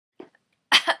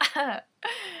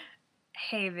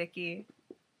Hey, Vickie.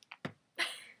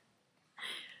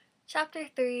 Chapter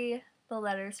 3, The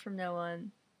Letters from No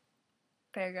One.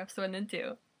 Paragraphs 1 and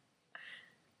 2.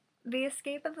 The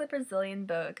escape of the Brazilian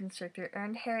boa constrictor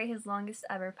earned Harry his longest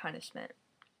ever punishment.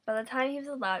 By the time he was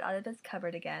allowed out of his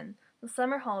cupboard again, the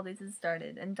summer holidays had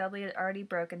started, and Dudley had already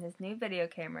broken his new video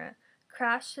camera,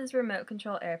 crashed his remote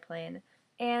control airplane,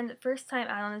 and, first time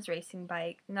out on his racing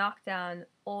bike, knocked down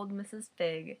old Mrs.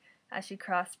 Figg as she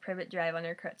crossed Privet Drive on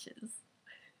her crutches.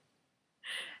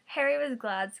 Harry was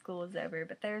glad school was over,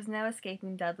 but there was no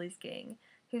escaping Dudley's gang,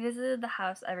 who visited the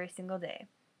house every single day.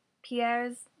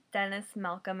 Pierre's, Dennis,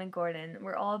 Malcolm, and Gordon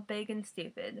were all big and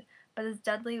stupid, but as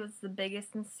Dudley was the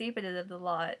biggest and stupidest of the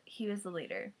lot, he was the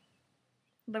leader.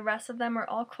 The rest of them were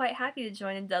all quite happy to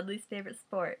join in Dudley's favorite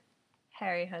sport,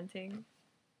 Harry hunting.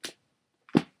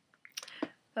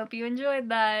 Hope you enjoyed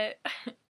that.